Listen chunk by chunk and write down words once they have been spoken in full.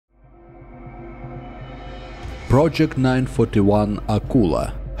Project 941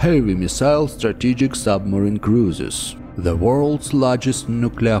 Akula, heavy missile strategic submarine cruisers, the world's largest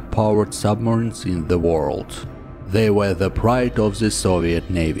nuclear-powered submarines in the world. They were the pride of the Soviet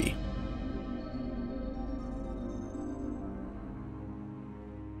Navy.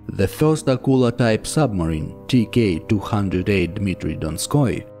 The first Akula-type submarine, TK-208 Dmitry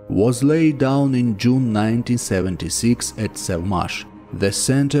Donskoy, was laid down in June 1976 at Sevmash, the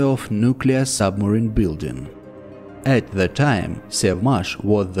center of nuclear submarine building. At the time, Sevmash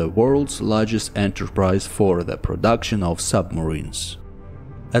was the world's largest enterprise for the production of submarines.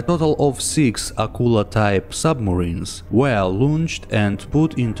 A total of 6 Akula-type submarines were launched and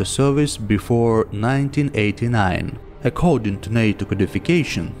put into service before 1989. According to NATO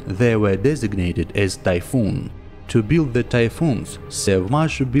codification, they were designated as Typhoon. To build the Typhoons,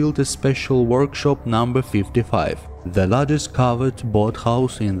 Sevmash built a special workshop number 55, the largest covered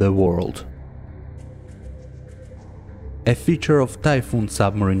boathouse in the world. A feature of Typhoon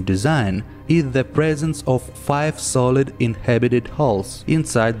submarine design is the presence of 5 solid inhabited hulls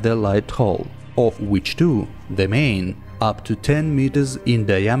inside the light hull, of which 2, the main, up to 10 meters in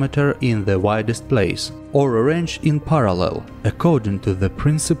diameter in the widest place, or arranged in parallel, according to the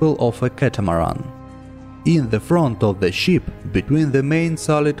principle of a catamaran. In the front of the ship, between the main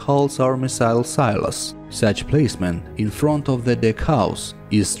solid hulls are missile silos. Such placement in front of the deck house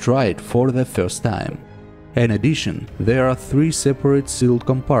is tried for the first time. In addition, there are 3 separate sealed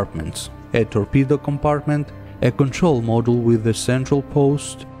compartments, a torpedo compartment, a control module with a central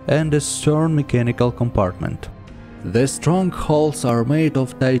post, and a stern mechanical compartment. The strong hulls are made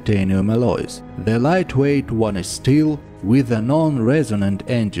of titanium alloys. The lightweight one is steel, with a non-resonant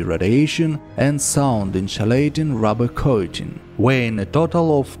anti-radiation and sound-insulating rubber coating, weighing a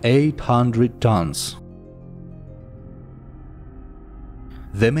total of 800 tons.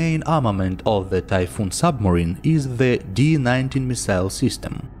 The main armament of the Typhoon submarine is the D-19 missile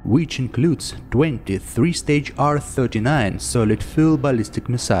system, which includes 23-stage R-39 solid-fuel ballistic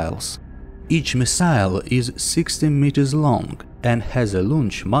missiles. Each missile is 60 meters long and has a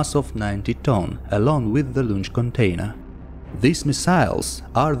launch mass of 90 tons, along with the launch container. These missiles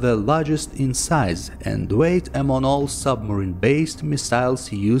are the largest in size and weight among all submarine-based missiles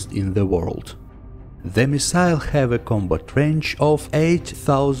used in the world. The missiles have a combat range of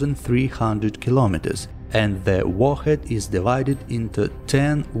 8,300 kilometers, and the warhead is divided into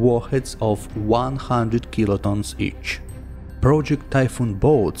 10 warheads of 100 kilotons each. Project Typhoon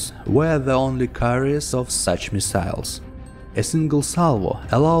boats were the only carriers of such missiles. A single salvo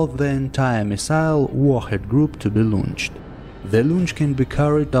allowed the entire missile warhead group to be launched. The launch can be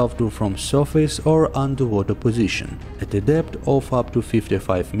carried out from surface or underwater position, at a depth of up to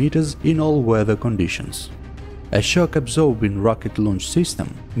 55 meters in all weather conditions. A shock-absorbing rocket launch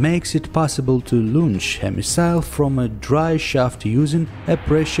system makes it possible to launch a missile from a dry shaft using a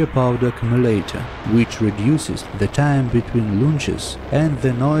pressure powder accumulator, which reduces the time between launches and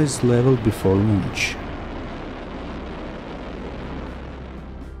the noise level before launch.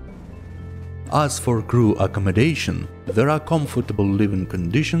 As for crew accommodation, there are comfortable living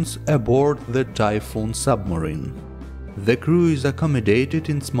conditions aboard the Typhoon submarine. The crew is accommodated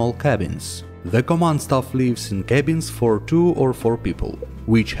in small cabins. The command staff lives in cabins for 2 or 4 people,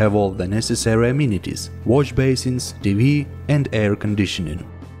 which have all the necessary amenities, wash basins, TV and air conditioning.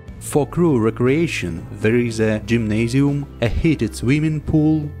 For crew recreation, there is a gymnasium, a heated swimming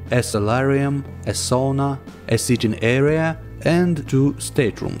pool, a solarium, a sauna, a sitting area and 2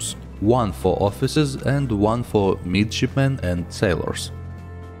 staterooms, one for officers and one for midshipmen and sailors.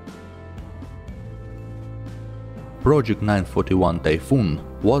 Project 941 Typhoon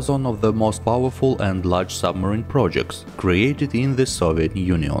was one of the most powerful and large submarine projects created in the Soviet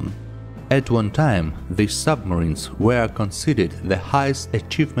Union. At one time, these submarines were considered the highest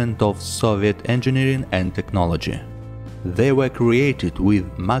achievement of Soviet engineering and technology. They were created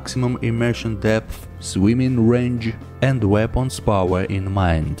with maximum immersion depth, swimming range and weapons power in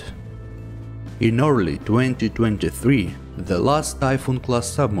mind. In early 2023, the last Typhoon-class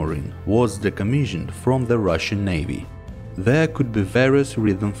submarine was decommissioned from the Russian Navy. There could be various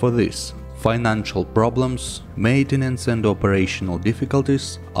reasons for this: financial problems, maintenance and operational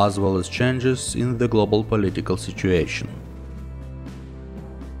difficulties, as well as changes in the global political situation.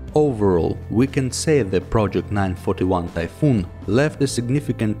 Overall, we can say that Project 941 Typhoon left a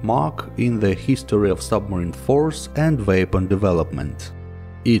significant mark in the history of submarine force and weapon development.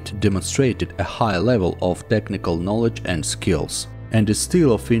 It demonstrated a high level of technical knowledge and skills, and is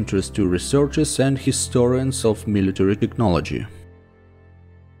still of interest to researchers and historians of military technology.